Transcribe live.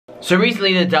So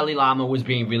recently the Dalai Lama was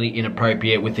being really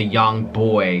inappropriate with a young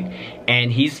boy,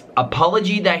 and his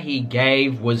apology that he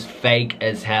gave was fake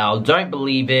as hell. Don't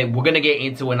believe it. We're gonna get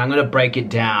into it and I'm gonna break it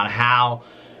down how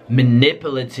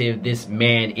manipulative this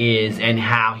man is and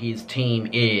how his team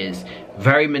is.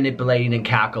 Very manipulating and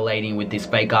calculating with this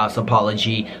fake ass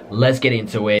apology. Let's get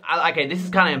into it. Okay, this is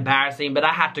kind of embarrassing, but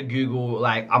I had to Google,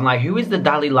 like, I'm like, who is the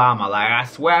Dalai Lama? Like, I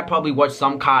swear I probably watched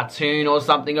some cartoon or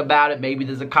something about it. Maybe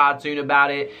there's a cartoon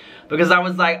about it. Because I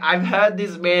was like, I've heard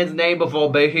this man's name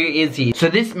before, but who is he? So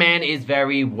this man is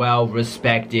very well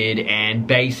respected, and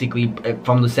basically,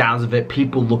 from the sounds of it,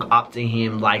 people look up to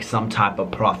him like some type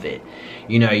of prophet.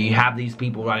 You know, you have these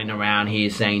people running around here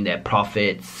saying they're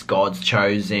prophets, God's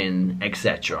chosen,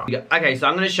 etc. Okay, so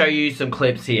I'm going to show you some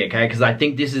clips here, okay? Because I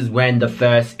think this is when the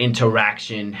first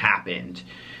interaction happened.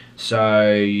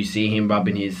 So you see him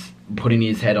putting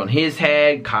his head on his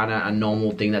head, kind of a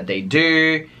normal thing that they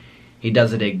do. He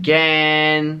does it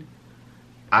again.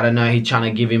 I don't know, he's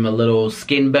trying to give him a little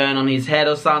skin burn on his head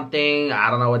or something.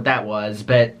 I don't know what that was.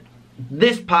 But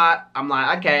this part, I'm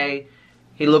like, okay.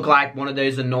 He looked like one of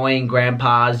those annoying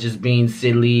grandpas just being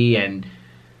silly and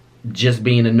just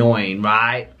being annoying,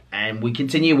 right? And we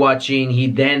continue watching. He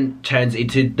then turns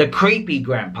into the creepy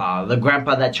grandpa. The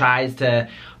grandpa that tries to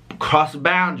cross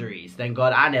boundaries. Thank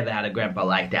God I never had a grandpa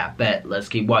like that. But let's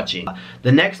keep watching.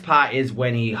 The next part is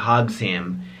when he hugs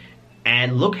him.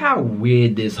 And look how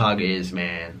weird this hug is,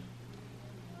 man.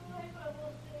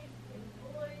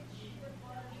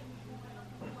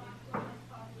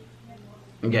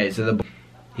 Okay, so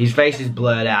his face is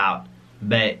blurred out,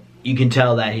 but you can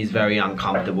tell that he's very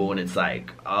uncomfortable, and it's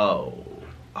like, oh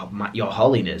your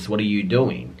holiness, what are you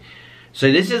doing?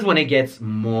 So this is when it gets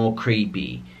more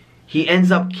creepy. He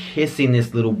ends up kissing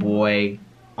this little boy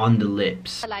on the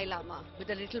lips. Dalai Lama, with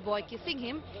the little boy kissing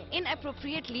him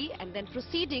inappropriately and then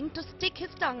proceeding to stick his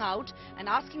tongue out and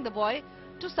asking the boy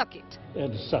to suck it.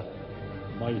 And suck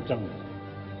my tongue.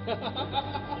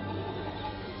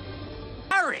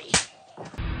 Hurry!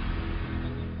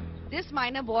 This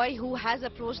minor boy who has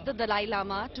approached the Dalai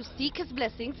Lama to seek his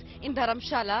blessings in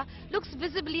Dharamshala looks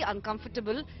visibly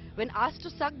uncomfortable when asked to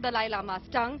suck Dalai Lama's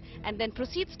tongue and then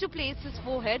proceeds to place his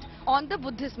forehead on the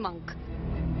Buddhist monk.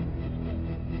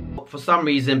 For some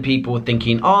reason, people were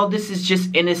thinking, oh, this is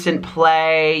just innocent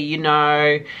play, you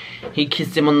know. He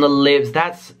kissed him on the lips.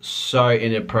 That's so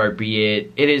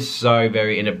inappropriate. It is so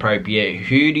very inappropriate.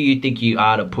 Who do you think you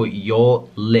are to put your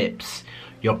lips,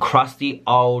 your crusty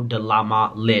old Dalai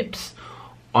Lama lips,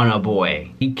 on a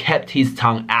boy? He kept his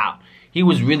tongue out. He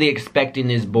was really expecting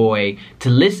this boy to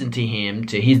listen to him,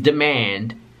 to his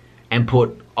demand, and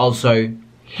put also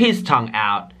his tongue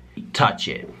out, touch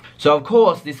it. So of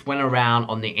course this went around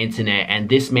on the internet, and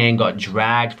this man got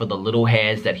dragged for the little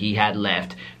hairs that he had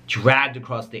left, dragged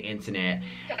across the internet,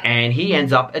 and he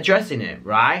ends up addressing it,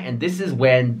 right? And this is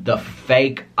when the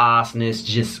fake assness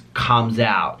just comes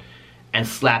out and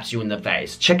slaps you in the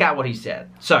face. Check out what he said.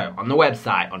 So on the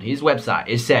website, on his website,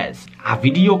 it says, a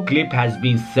video clip has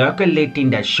been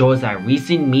circulating that shows a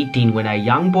recent meeting when a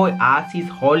young boy asked His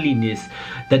Holiness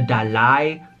the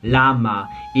Dalai Lama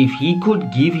if he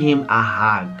could give him a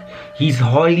hug. His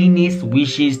Holiness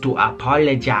wishes to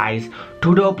apologize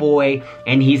to the boy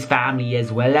and his family,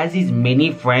 as well as his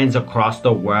many friends across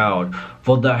the world,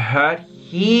 for the hurt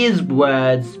his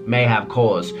words may have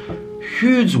caused.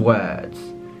 Whose words?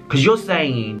 Because you're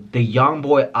saying the young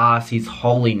boy asked His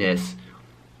Holiness,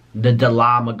 the Dalai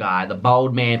Lama guy, the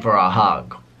bald man, for a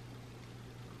hug.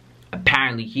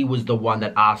 Apparently he was the one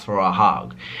that asked for a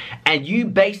hug. And you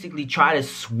basically try to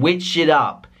switch it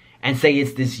up and say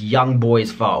it's this young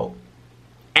boy's fault.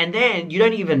 And then you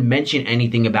don't even mention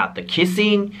anything about the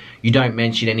kissing. You don't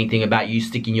mention anything about you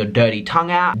sticking your dirty tongue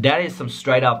out. That is some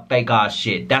straight up fake ass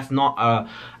shit. That's not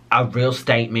a real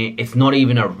statement. It's not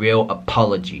even a real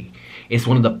apology. It's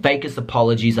one of the fakest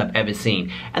apologies I've ever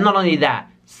seen. And not only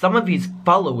that, some of his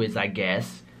followers, I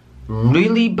guess,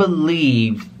 really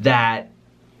believe that...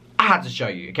 I had to show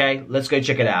you, okay? Let's go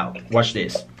check it out. Watch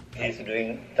this. He's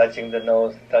doing touching the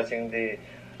nose, touching the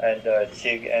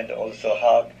cheek, and also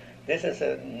hug. This is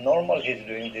normal. He's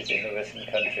doing this in a Western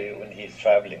country when he's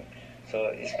traveling. So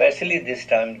especially this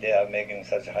time they are making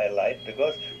such a highlight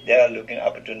because they are looking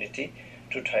opportunity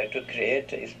to try to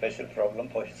create a special problem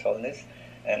for His Holiness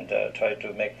and try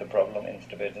to make the problem in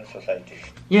Tibetan society.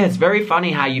 Yeah, it's very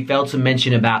funny how you failed to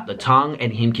mention about the tongue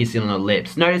and him kissing on the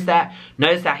lips. Notice that?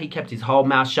 Notice that he kept his whole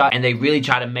mouth shut, and they really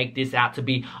try to make this out to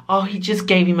be, oh, he just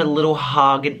gave him a little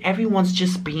hug and everyone's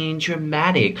just being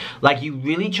dramatic. Like, you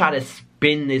really try to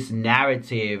spin this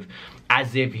narrative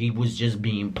as if he was just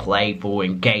being playful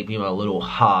and gave him a little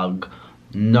hug.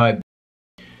 No.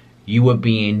 you were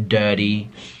being dirty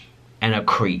and a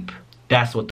creep.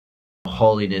 That's what the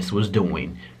holiness was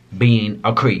doing, being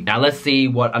a creep. Now let's see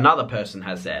what another person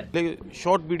has said. लेकिन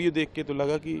short video देख के तो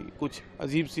लगा कि कुछ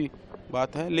अजीब सी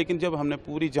बात है, लेकिन जब हमने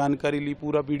पूरी जानकारी ली,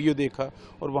 पूरा वीडियो देखा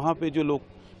और वहाँ पे जो लोग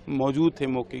मौजूद थे,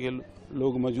 मौके के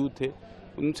लोग मौजूद थे,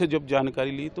 उनसे जब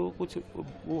जानकारी ली तो कुछ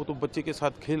वो तो बच्चे के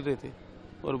साथ खेल रहे थे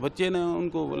और बच्चे ने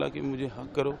उनको बोला कि मुझे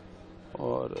हक करो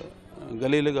और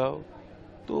गले लगाओ,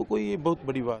 तो कोई ये बहुत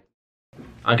बड़ी बात.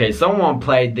 Okay, someone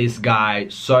played this guy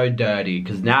so dirty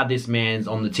because now this man's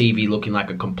on the TV looking like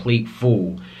a complete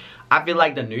fool. I feel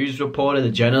like the news reporter, the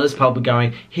journalist, probably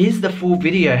going, here's the full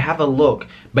video, have a look.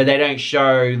 But they don't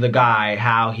show the guy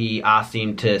how he asked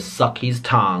him to suck his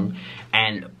tongue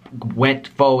and went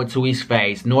forward to his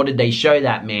face, nor did they show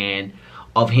that man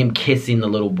of him kissing the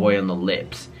little boy on the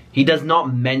lips. He does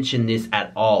not mention this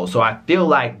at all. So I feel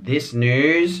like this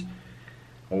news,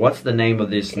 what's the name of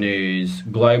this news?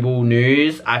 Global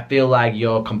News. I feel like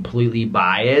you're completely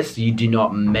biased. You do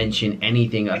not mention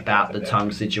anything about the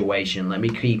tongue situation. Let me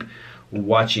keep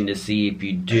watching to see if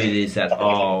you do this at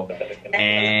all.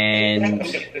 And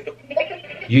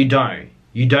you don't.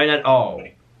 You don't at all.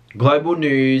 Global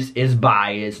News is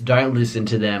biased. Don't listen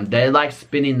to them. They're like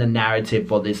spinning the narrative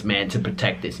for this man to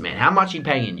protect this man. How much he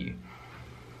paying you?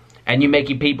 And you're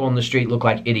making people on the street look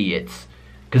like idiots.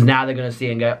 Because now they're going to see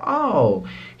it and go, oh,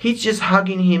 he's just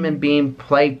hugging him and being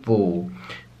playful.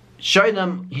 Show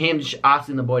them him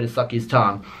asking the boy to suck his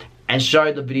tongue. And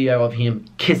show the video of him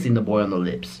kissing the boy on the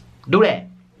lips. Do that.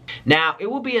 Now,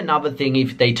 it would be another thing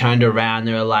if they turned around and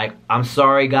they were like, I'm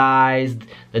sorry guys,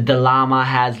 the Dalai Lama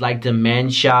has like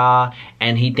dementia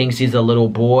and he thinks he's a little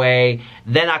boy.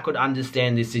 Then I could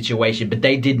understand this situation. But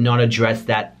they did not address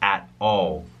that at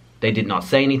all. They did not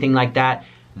say anything like that.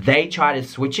 They tried to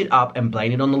switch it up and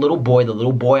blame it on the little boy. The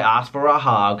little boy asked for a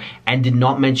hug and did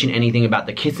not mention anything about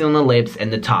the kissing on the lips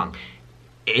and the tongue.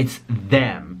 It's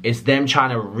them. It's them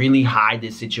trying to really hide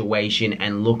this situation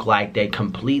and look like they're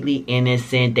completely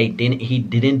innocent. He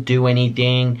didn't do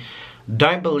anything.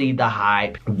 Don't believe the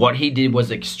hype. What he did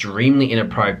was extremely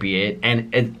inappropriate,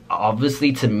 and it,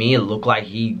 obviously to me it looked like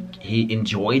he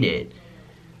enjoyed it,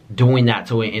 doing that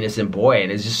to an innocent boy,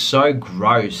 and it's just so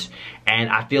gross. And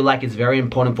I feel like it's very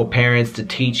important for parents to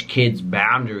teach kids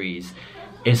boundaries.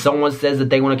 If someone says that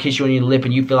they want to kiss you on your lip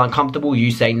and you feel uncomfortable,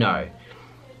 you say no.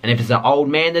 And if it's an old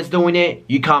man that's doing it,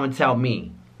 you come and tell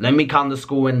me. Let me come to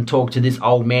school and talk to this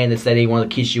old man that said he wanted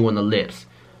to kiss you on the lips.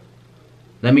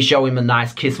 Let me show him a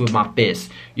nice kiss with my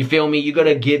fist. You feel me? You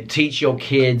gotta teach your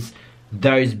kids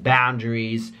those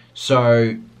boundaries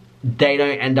so they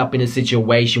don't end up in a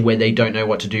situation where they don't know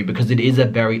what to do, because it is a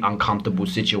very uncomfortable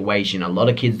situation. A lot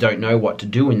of kids don't know what to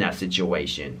do in that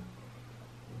situation.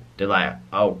 They're like,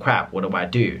 oh crap, what do I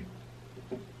do?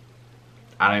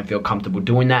 I don't feel comfortable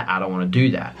doing that. I don't want to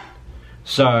do that.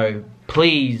 So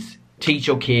please teach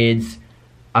your kids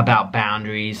about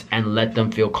boundaries and let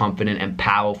them feel confident and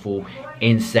powerful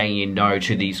in saying no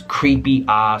to these creepy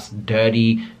ass,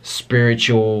 dirty,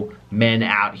 spiritual men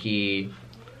out here,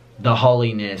 the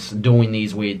holiness, doing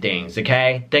these weird things.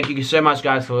 Okay, thank you so much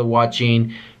guys for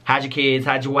watching. How'd your kids,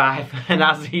 how'd your wife, and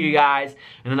I'll see you guys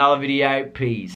in another video. Peace.